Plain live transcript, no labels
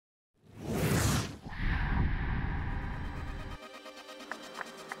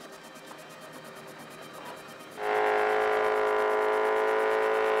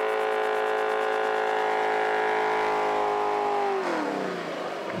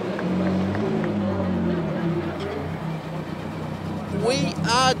we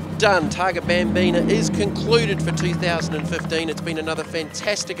are done. Targa Bambina is concluded for 2015. It's been another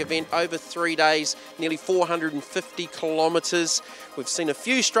fantastic event over 3 days, nearly 450 kilometres. We've seen a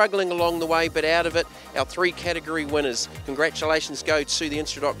few struggling along the way, but out of it, our 3 category winners. Congratulations go to the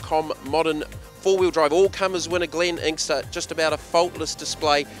Insta.com Modern Four-wheel drive all-comers winner Glenn Inkster. Just about a faultless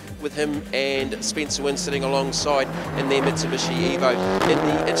display with him and Spencer Wynn sitting alongside in their Mitsubishi Evo. In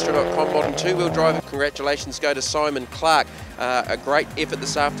the Insta.com Modern two-wheel drive, congratulations go to Simon Clark. A great effort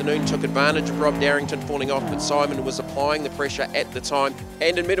this afternoon, took advantage of Rob Darrington falling off, but Simon was applying the pressure at the time.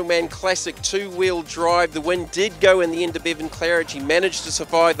 And in Middleman Classic two-wheel drive, the win did go in the end to Bevan Claridge. He managed to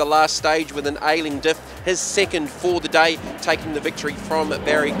survive the last stage with an ailing diff, his second for the day, taking the victory from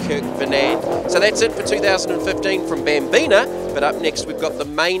Barry Kirk-Vernand. So that's it for 2015 from Bambina, but up next we've got the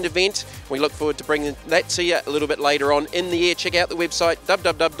main event. We look forward to bringing that to you a little bit later on in the year. Check out the website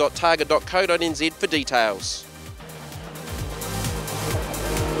www.targa.co.nz for details.